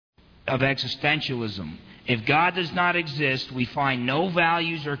of existentialism. If God does not exist, we find no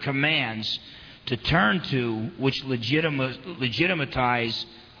values or commands to turn to which legitimatize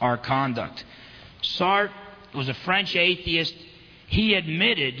our conduct. Sartre was a French atheist. He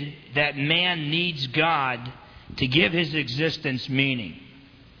admitted that man needs God to give his existence meaning.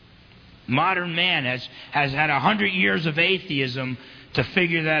 Modern man has had 100 years of atheism to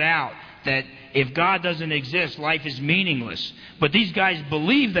figure that out, that if God doesn't exist, life is meaningless. But these guys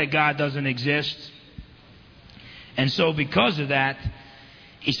believe that God doesn't exist. And so because of that,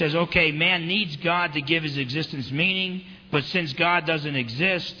 he says, okay, man needs God to give his existence meaning, but since God doesn't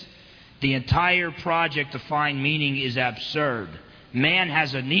exist, the entire project to find meaning is absurd. Man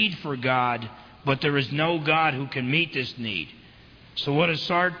has a need for God, but there is no God who can meet this need. So what does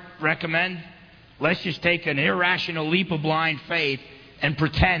Sartre recommend? Let's just take an irrational leap of blind faith and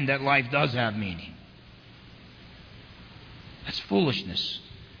pretend that life does have meaning. That's foolishness.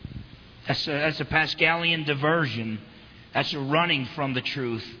 That's a Pascalian diversion. That's a running from the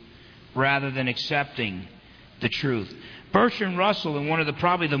truth rather than accepting the truth. Bertrand Russell, in one of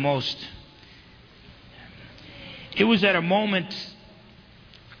probably the most... It was at a moment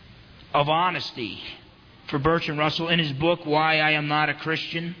of honesty for Bertrand Russell in his book, Why I Am Not a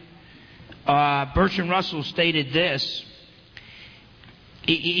Christian. Bertrand Russell stated this.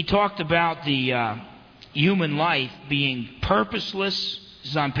 He talked about the human life being purposeless.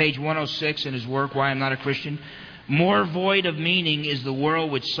 This is on page 106 in his work, Why I'm Not a Christian. More void of meaning is the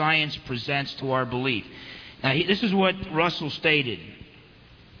world which science presents to our belief. Now, this is what Russell stated.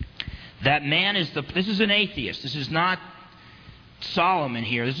 That man is this is an atheist. This is not Solomon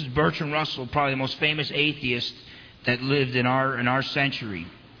here. This is Bertrand Russell, probably the most famous atheist that lived in our century.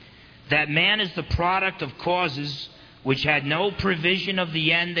 That man is the product of causes which had no provision of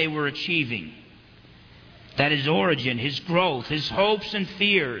the end they were achieving. That his origin, his growth, his hopes and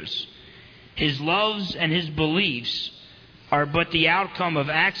fears, his loves and his beliefs are but the outcome of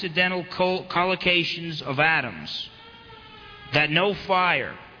accidental collocations of atoms. That no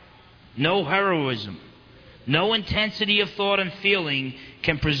fire, no heroism, no intensity of thought and feeling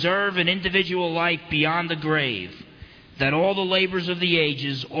can preserve an individual life beyond the grave. That all the labors of the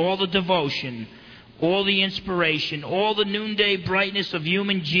ages, all the devotion, all the inspiration, all the noonday brightness of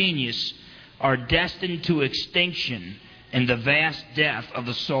human genius are destined to extinction in the vast death of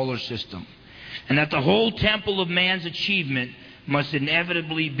the solar system. And that the whole temple of man's achievement must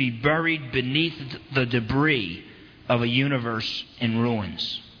inevitably be buried beneath the debris of a universe in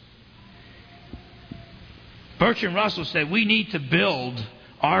ruins. Bertrand Russell said we need to build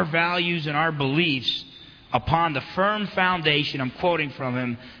our values and our beliefs upon the firm foundation, I'm quoting from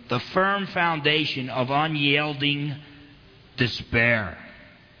him, the firm foundation of unyielding despair.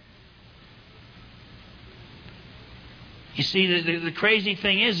 You see, the crazy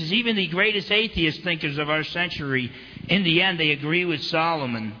thing is even the greatest atheist thinkers of our century, in the end, they agree with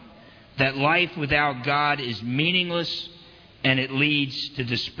Solomon that life without God is meaningless and it leads to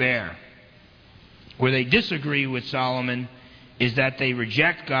despair. Where they disagree with Solomon is that they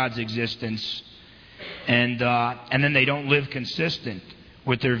reject God's existence and then they don't live consistent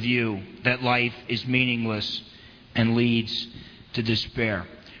with their view that life is meaningless and leads to despair.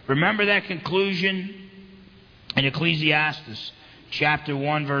 Remember that conclusion in Ecclesiastes chapter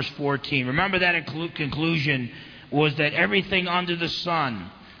 1 verse 14. Remember that conclusion was that everything under the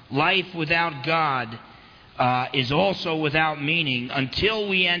sun, life without God, is also without meaning until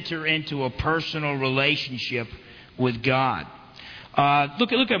we enter into a personal relationship with God.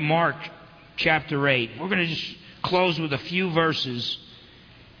 Look at Mark chapter 8. We're going to just close with a few verses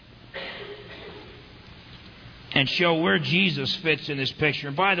and show where Jesus fits in this picture.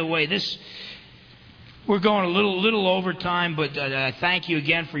 And by the way, we're going a little over time, but I thank you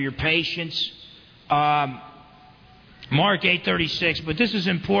again for your patience. Mark 8:36, but this is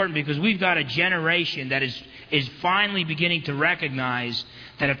important because we've got a generation that is finally beginning to recognize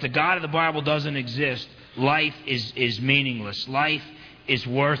that if the God of the Bible doesn't exist, life is meaningless. Life is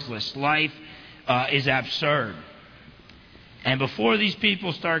worthless. Life is absurd. And before these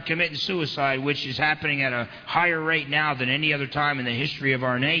people start committing suicide, which is happening at a higher rate now than any other time in the history of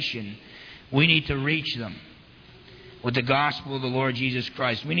our nation, we need to reach them with the gospel of the Lord Jesus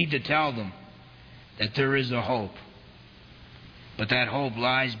Christ. We need to tell them that there is a hope. But that hope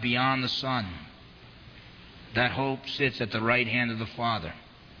lies beyond the sun. That hope sits at the right hand of the Father.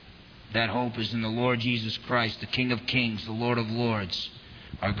 That hope is in the Lord Jesus Christ, the King of Kings, the Lord of Lords,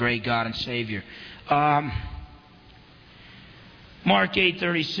 our great God and Savior. Mark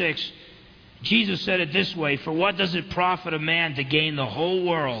 8:36, Jesus said it this way, "For what does it profit a man to gain the whole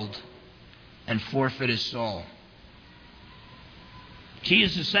world and forfeit his soul?"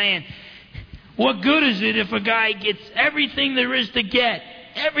 Jesus is saying, What good is it if a guy gets everything there is to get?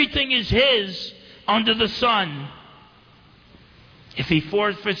 Everything is his under the sun. If he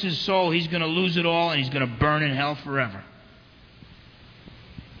forfeits his soul, he's going to lose it all and he's going to burn in hell forever.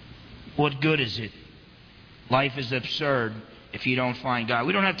 What good is it? Life is absurd if you don't find God.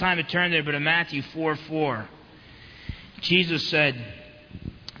 We don't have time to turn there, but in Matthew 4:4, Jesus said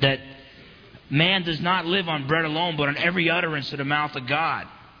that man does not live on bread alone, but on every utterance of the mouth of God.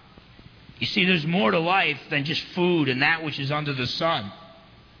 You see, there's more to life than just food and that which is under the sun.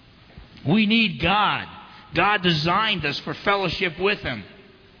 We need God. God designed us for fellowship with Him.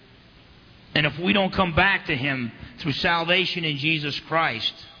 And if we don't come back to Him through salvation in Jesus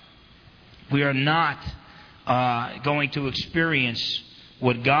Christ, we are not going to experience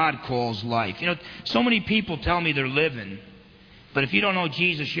what God calls life. You know, so many people tell me they're living, but if you don't know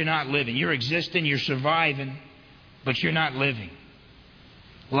Jesus, you're not living. You're existing, you're surviving, but you're not living.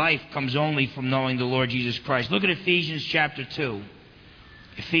 Life comes only from knowing the Lord Jesus Christ. Look at Ephesians chapter 2.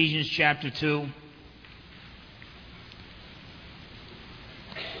 Ephesians chapter 2.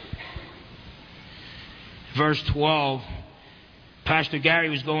 Verse 12. Pastor Gary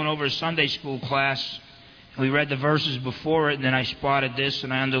was going over a Sunday school class. We read the verses before it, and then I spotted this,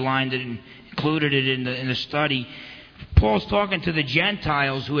 and I underlined it and included it in the study. Paul's talking to the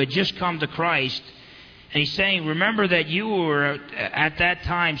Gentiles who had just come to Christ, and he's saying, remember that you were at that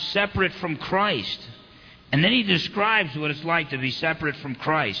time separate from Christ. And then he describes what it's like to be separate from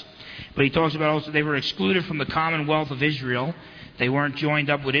Christ. But he talks about also they were excluded from the commonwealth of Israel. They weren't joined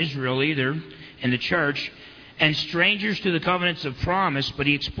up with Israel either in the church. And strangers to the covenants of promise. But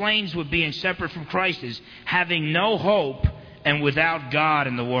he explains what being separate from Christ is: having no hope and without God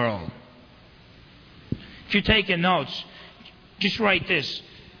in the world. If you're taking notes, just write this: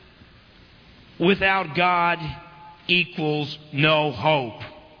 without God equals no hope.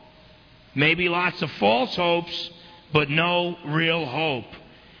 Maybe lots of false hopes, but no real hope.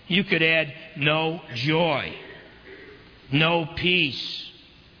 You could add no joy, no peace,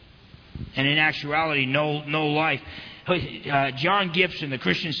 and in actuality, no life. John Gibson, the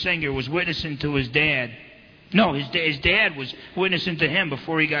Christian singer, was witnessing to his dad. No, his dad was witnessing to him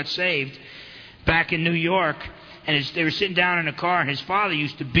before he got saved back in New York. And they were sitting down in a car, and his father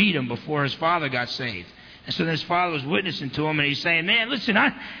used to beat him before his father got saved. And so then his father was witnessing to him, and he's saying, man, listen,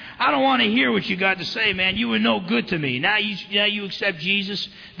 I don't want to hear what you got to say, man. You were no good to me. Now you accept Jesus.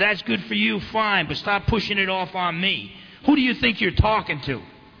 That's good for you, fine, but stop pushing it off on me. Who do you think you're talking to?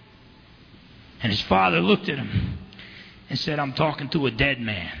 And his father looked at him and said, I'm talking to a dead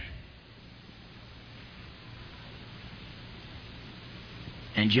man.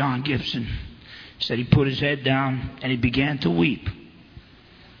 And John Gibson said he put his head down and he began to weep.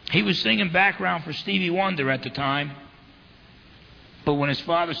 He was singing background for Stevie Wonder at the time. But when his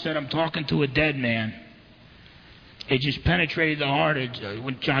father said, I'm talking to a dead man, it just penetrated the heart.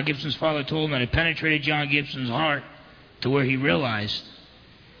 When John Gibson's father told him that, it penetrated John Gibson's heart to where he realized,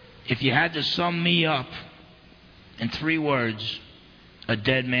 if you had to sum me up in 3 words, a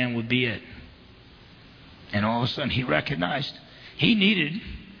dead man would be it. And all of a sudden he recognized he needed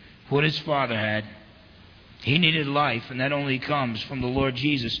what his father had. He needed life, and that only comes from the Lord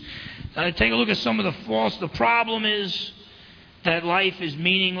Jesus. Take a look at some of the problem is that life is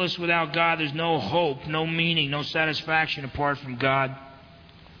meaningless without God. There's no hope, no meaning, no satisfaction apart from God.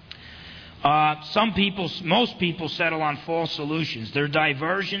 Most people settle on false solutions. They're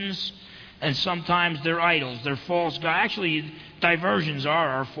diversions, and sometimes they're idols. They're false gods. Actually, diversions are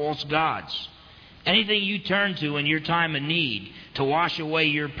our false gods. Anything you turn to in your time of need to wash away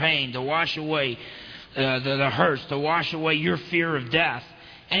your pain, to wash away the hurts, to wash away your fear of death,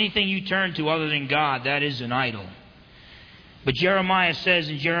 anything you turn to other than God, that is an idol. But Jeremiah says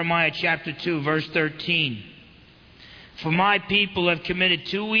in Jeremiah chapter 2, verse 13, for my people have committed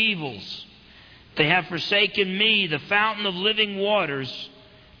 2 evils. They have forsaken me, the fountain of living waters,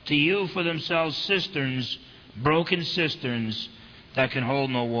 to you for themselves cisterns, broken cisterns that can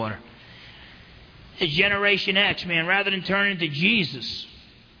hold no water. It's Generation X, man. Rather than turning to Jesus,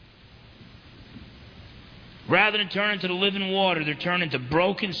 rather than turning to the living water, they're turning to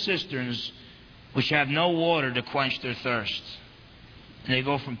broken cisterns which have no water to quench their thirst. And they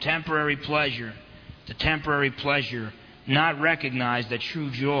go from temporary pleasure to temporary pleasure, not recognize that true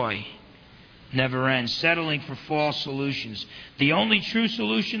joy never ends, settling for false solutions. The only true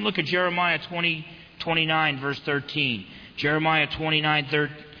solution, look at Jeremiah 29, verse 13. Jeremiah 29,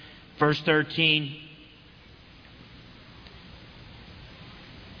 verse 13.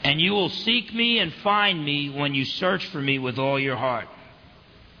 And you will seek me and find me when you search for me with all your heart.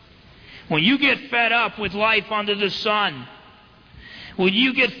 When you get fed up with life under the sun, when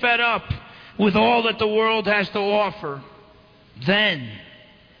you get fed up with all that the world has to offer, then,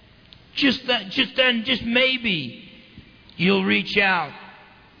 just maybe, you'll reach out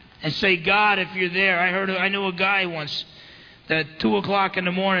and say, God, if you're there. I knew a guy once that 2 o'clock in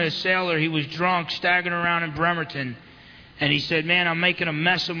the morning, a sailor, he was drunk, staggering around in Bremerton, and he said, man, I'm making a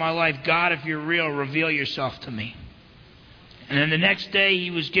mess of my life. God, if you're real, reveal yourself to me. And then the next day, he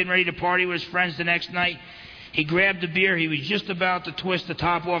was getting ready to party with his friends the next night. He grabbed the beer. He was just about to twist the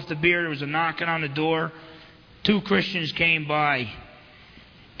top off the beer. There was a knocking on the door. 2 Christians came by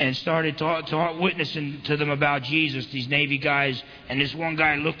and started witnessing to them about Jesus, these Navy guys. And this one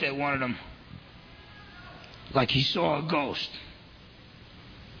guy looked at one of them like he saw a ghost.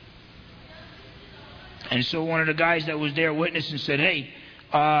 And so one of the guys that was there witnessing said, hey,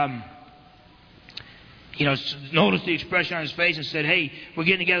 noticed the expression on his face and said, hey, we're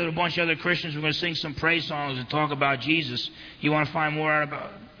getting together with a bunch of other Christians. We're going to sing some praise songs and talk about Jesus. You want to find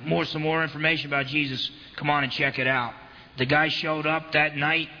some more information about Jesus? Come on and check it out. The guy showed up that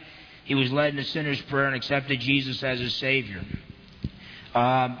night. He was led in the sinner's prayer and accepted Jesus as his Savior.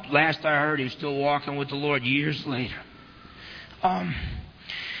 Last I heard, he was still walking with the Lord years later.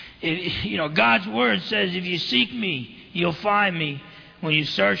 God's Word says, if you seek me, you'll find me when you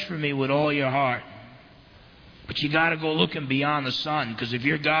search for me with all your heart. But you got to go looking beyond the sun, because if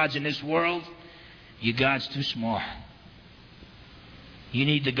your God's in this world, your God's too small. You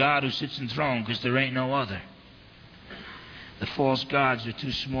need the God who sits enthroned, because there ain't no other. The false gods are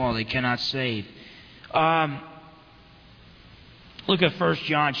too small. They cannot save. Look at 1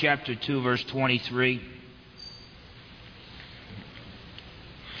 John chapter 2, verse 23.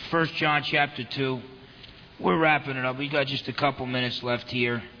 1 John chapter 2. We're wrapping it up. We've got just a couple minutes left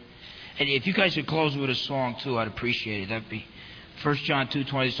here. And if you guys could close with a song too, I'd appreciate it. That'd be 1 John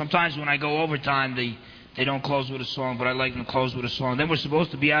 2:20. Sometimes when I go overtime, they don't close with a song, but I like them to close with a song. Then we're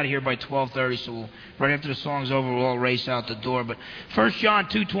supposed to be out of here by 12:30, so right after the song's over, we'll all race out the door. But 1 John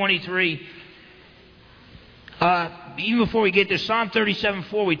 2:23. Even before we get there, Psalm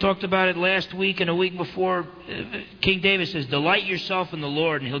 37:4, we talked about it last week and a week before. King David says, delight yourself in the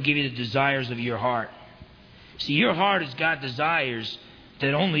Lord, and He'll give you the desires of your heart. See, your heart has got desires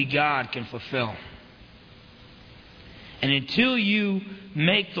that only God can fulfill. And until you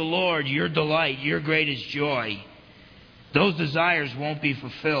make the Lord your delight, your greatest joy, those desires won't be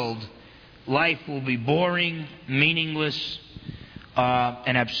fulfilled. Life will be boring, meaningless,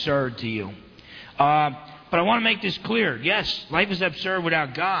 and absurd to you. But I want to make this clear. Yes, life is absurd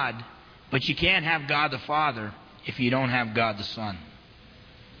without God, but you can't have God the Father if you don't have God the Son.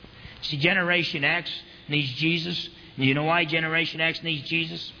 See, Generation X needs Jesus. And you know why Generation X needs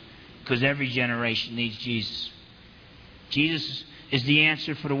Jesus? Because every generation needs Jesus. Jesus is the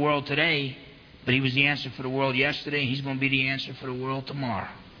answer for the world today, but He was the answer for the world yesterday, and He's going to be the answer for the world tomorrow.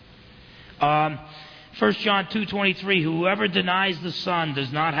 1 John 2:23, whoever denies the Son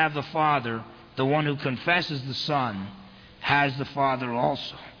does not have the Father. The one who confesses the Son has the Father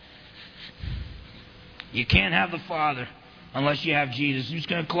also. You can't have the Father unless you have Jesus. I'm just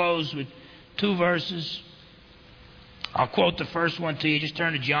going to close with 2 verses. I'll quote the first one to you. Just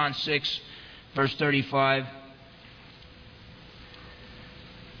turn to John 6, verse 35.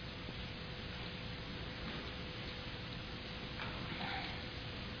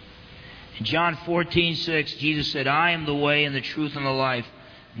 In John 14:6, Jesus said, I am the way and the truth and the life.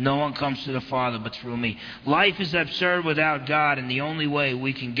 No one comes to the Father but through me. Life is absurd without God, and the only way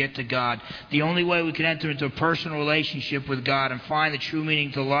we can get to God, the only way we can enter into a personal relationship with God and find the true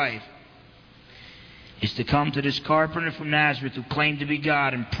meaning to life, is to come to this carpenter from Nazareth who claimed to be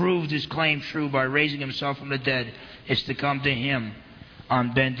God and proved his claim true by raising Himself from the dead. It's to come to Him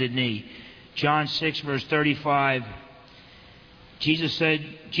on bended knee. John 6, verse 35. Jesus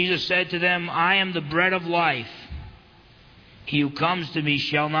said to them, I am the bread of life. He who comes to me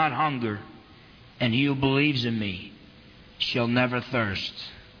shall not hunger, and he who believes in me shall never thirst.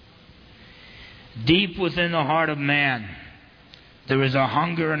 Deep within the heart of man, there is a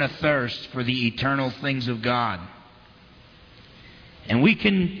hunger and a thirst for the eternal things of God. And we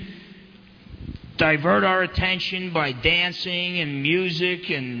can divert our attention by dancing and music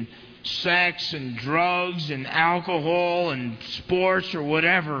and sex and drugs and alcohol and sports or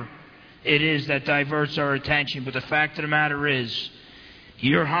whatever it is that diverts our attention. But the fact of the matter is,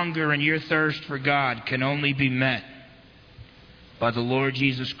 your hunger and your thirst for God can only be met by the Lord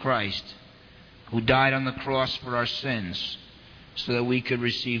Jesus Christ, who died on the cross for our sins so that we could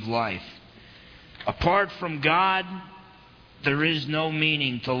receive life. Apart from God, there is no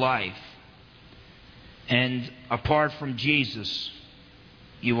meaning to life. And apart from Jesus,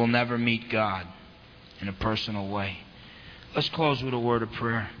 you will never meet God in a personal way. Let's close with a word of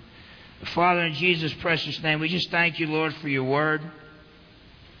prayer. Father, in Jesus' precious name, we just thank you, Lord, for your word.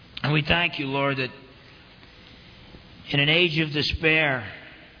 And we thank you, Lord, that in an age of despair,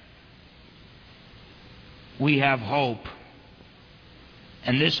 we have hope.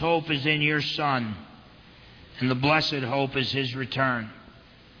 And this hope is in your Son. And the blessed hope is His return.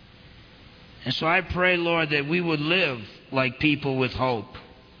 And so I pray, Lord, that we would live like people with hope.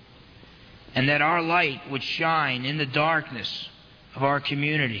 And that our light would shine in the darkness of our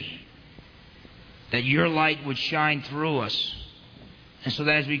community. That your light would shine through us. And so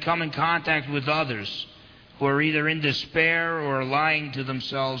that as we come in contact with others who are either in despair or lying to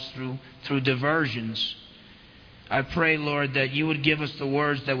themselves through diversions, I pray, Lord, that you would give us the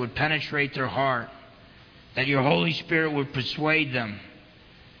words that would penetrate their heart. That your Holy Spirit would persuade them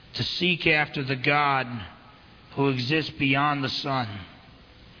to seek after the God who exists beyond the sun,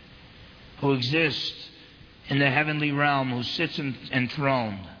 who exists in the heavenly realm, who sits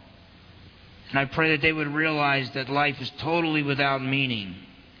enthroned. And I pray that they would realize that life is totally without meaning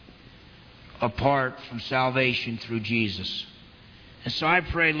apart from salvation through Jesus. And so I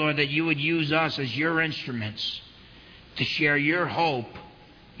pray, Lord, that you would use us as your instruments to share your hope,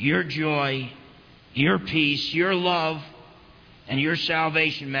 your joy, your peace, your love, and your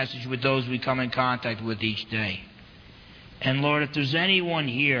salvation message with those we come in contact with each day. And Lord, if there's anyone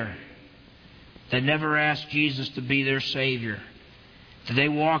here that never asked Jesus to be their Savior, that they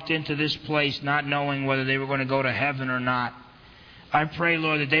walked into this place not knowing whether they were going to go to heaven or not, I pray,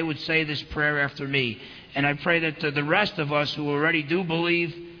 Lord, that they would say this prayer after me. And I pray that the rest of us who already do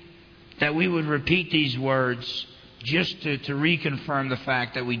believe, that we would repeat these words just to reconfirm the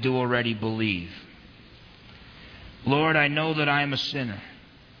fact that we do already believe. Lord, I know that I am a sinner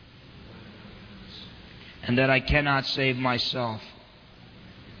and that I cannot save myself.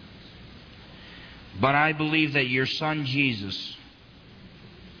 But I believe that your Son Jesus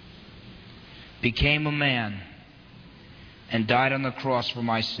became a man and died on the cross for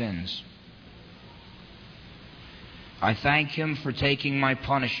my sins. I thank Him for taking my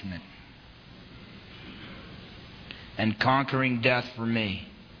punishment and conquering death for me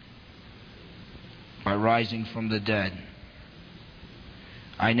by rising from the dead.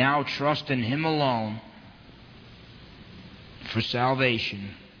 I now trust in Him alone for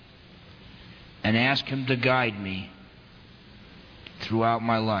salvation and ask Him to guide me throughout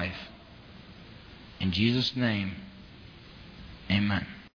my life. In Jesus' name, amen.